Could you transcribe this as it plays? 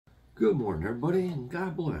Good morning, everybody, and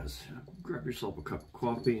God bless. Grab yourself a cup of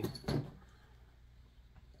coffee,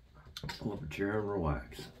 pull up a chair, and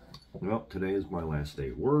relax. Well, today is my last day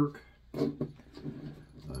at work. I'm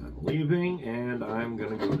leaving, and I'm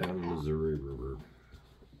going to go down the Missouri River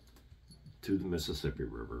to the Mississippi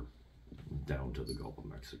River, down to the Gulf of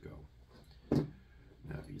Mexico.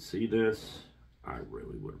 Now, if you see this, I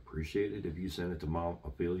really would appreciate it if you send it to Mom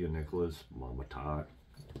Ophelia Nicholas, Mama Tot,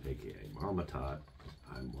 aka Mama Tot.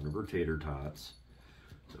 I'm one of her tater tots.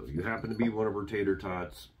 So if you happen to be one of her tater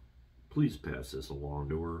tots, please pass this along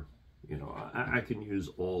to her. You know, I can use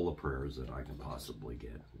all the prayers that I can possibly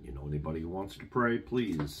get. You know, anybody who wants to pray,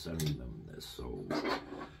 please send them this so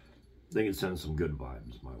they can send some good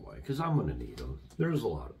vibes my way, because I'm going to need them. There's a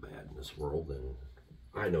lot of bad in this world, and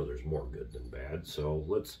I know there's more good than bad. So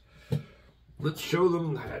let's show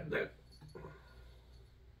them that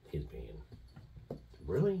he's being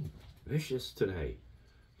really vicious today.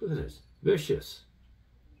 Look at this. Vicious.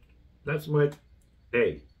 That's my...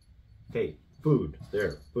 Hey, food.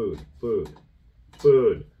 There. Food.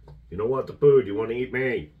 You don't want the food. You want to eat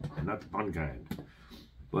me. And not the fun kind.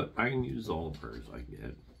 But I can use all the prayers I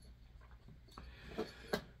get.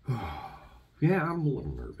 Yeah, I'm a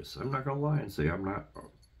little nervous. I'm not going to lie and say I'm not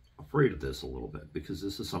afraid of this a little bit, because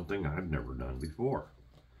this is something I've never done before.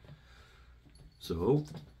 So,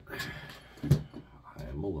 I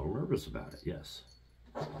am a little nervous about it, yes.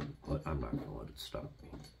 But I'm not going to let it stop me.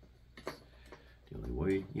 The only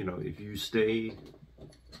way, you know, if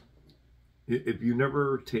you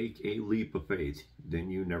never take a leap of faith, then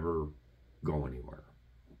you never go anywhere.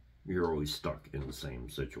 You're always stuck in the same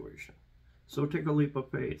situation. So take a leap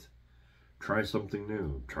of faith. Try something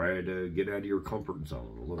new. Try to get out of your comfort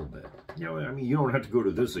zone a little bit. You know, I mean, you don't have to go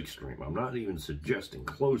to this extreme. I'm not even suggesting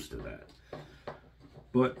close to that.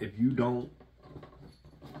 But if you don't,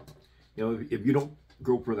 you know, if you don't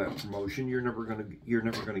go for that promotion, you're never gonna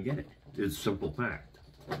get it. It's a simple fact.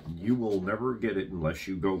 You will never get it unless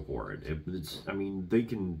you go for it. I mean, they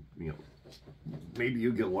can, you know, maybe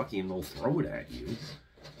you get lucky and they'll throw it at you.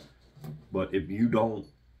 But if you don't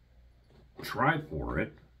try for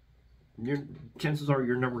it, chances are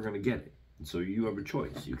you're never going to get it. And so you have a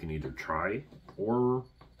choice. You can either try or,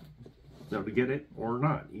 you know, to get it or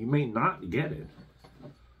not. You may not get it.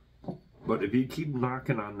 But if you keep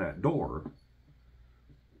knocking on that door,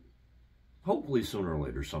 hopefully sooner or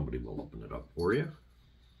later somebody will open it up for you.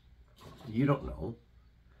 You don't know.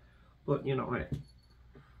 But, you know, hey.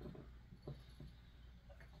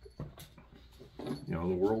 You know,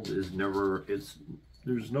 the world is never,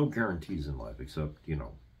 there's no guarantees in life except, you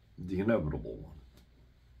know, the inevitable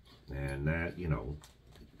one. And that, you know,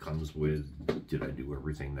 comes with, did I do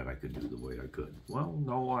everything that I could do the way I could? Well,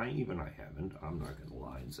 no, I haven't. I'm not going to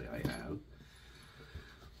lie and say I have.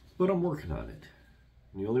 But I'm working on it.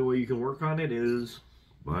 And the only way you can work on it is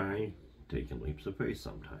by taking leaps of faith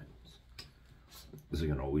sometimes. Is it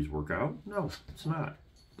going to always work out? No, it's not.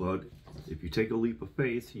 But if you take a leap of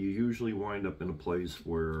faith, you usually wind up in a place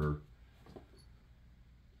where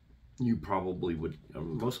you probably would,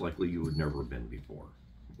 most likely you would never have been before.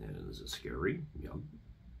 And is it scary? Yep.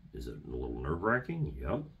 Is it a little nerve-wracking?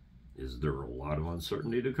 Yep. Is there a lot of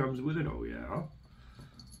uncertainty that comes with it? Oh, yeah.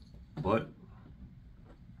 But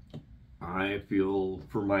I feel,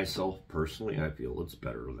 for myself personally, I feel it's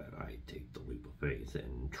better that I take the leap of faith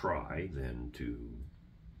and try than to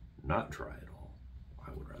not try at all.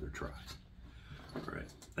 I would rather try. All right.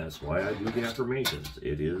 That's why I do the affirmations.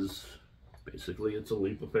 It is... Basically, it's a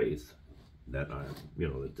leap of faith that you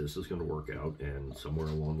know, that this is going to work out, and somewhere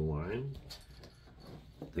along the line,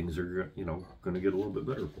 things are, you know, going to get a little bit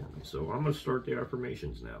better for me. So I'm going to start the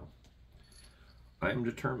affirmations now. I am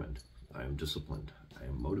determined. I am disciplined. I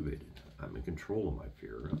am motivated. I'm in control of my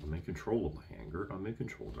fear. I'm in control of my anger. I'm in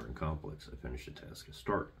control during conflicts. I finish a task I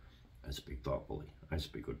start. I speak thoughtfully. I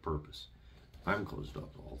speak with purpose. I'm closed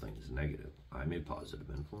off to all things negative. I'm a positive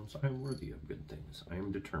influence. I am worthy of good things. I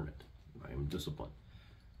am determined. I am disciplined.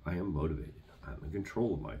 I am motivated. I'm in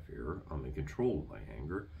control of my fear. I'm in control of my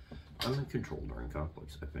anger. I'm in control during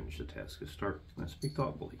conflicts. I finish a task I start. I speak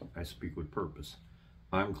thoughtfully. I speak with purpose.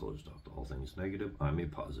 I'm closed off to all things negative. I'm a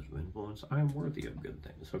positive influence. I am worthy of good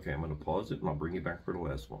things. Okay, I'm going to pause it and I'll bring you back for the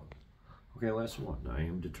last one. Okay, last one. I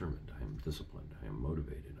am determined. I am disciplined. I am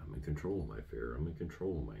motivated. I'm in control of my fear. I'm in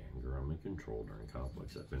control of my anger. I'm in control during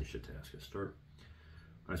conflicts. I finish a task I start.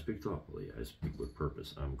 I speak thoughtfully. I speak with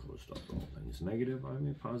purpose. I'm closed off to all things negative. I'm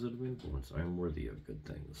a positive influence. I am worthy of good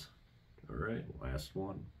things. All right, last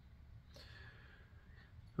one.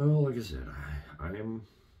 Well, like I said, I am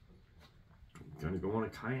going to go on a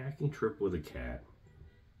kayaking trip with a cat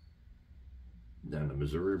down the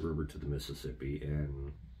Missouri River to the Mississippi,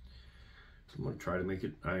 and So I'm going to try to make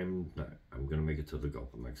it. I'm going to make it to the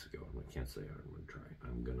Gulf of Mexico. I can't say I'm going to try.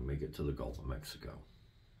 I'm going to make it to the Gulf of Mexico.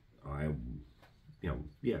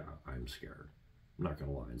 Yeah, I'm scared. I'm not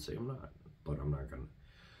going to lie and say I'm not, but I'm not going to.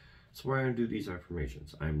 That's why I do these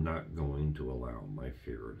affirmations. I'm not going to allow my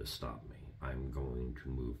fear to stop me. I'm going to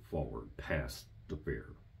move forward past the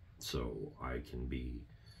fear so I can be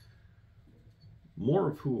more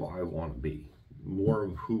of who I want to be, more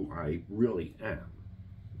of who I really am.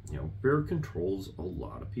 Fear controls a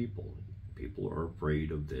lot of people. People are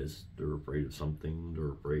afraid of this. They're afraid of something.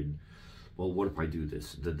 They're afraid, well, what if I do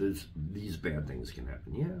this? These bad things can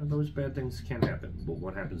happen. Yeah, those bad things can happen. But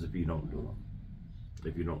what happens if you don't do them?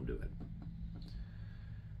 If you don't do it?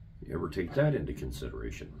 You ever take that into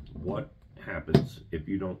consideration? What happens if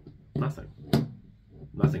you don't? Nothing.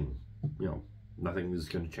 Nothing. Nothing is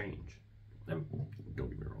going to change. And don't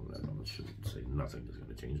get me wrong, I shouldn't say nothing is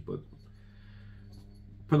going to change, but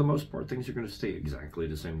for the most part, things are going to stay exactly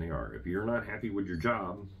the same they are. If you're not happy with your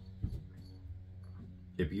job,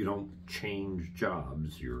 if you don't change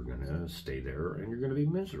jobs, you're going to stay there and you're going to be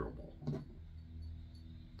miserable.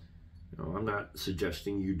 I'm not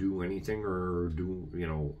suggesting you do anything or do,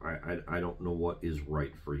 I don't know what is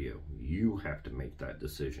right for you. You have to make that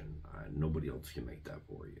decision. Nobody else can make that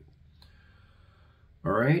for you.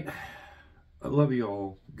 All right? I love you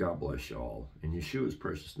all. God bless you all. In Yeshua's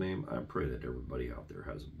precious name, I pray that everybody out there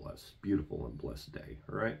has a blessed, beautiful, and blessed day.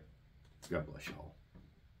 All right? God bless you all.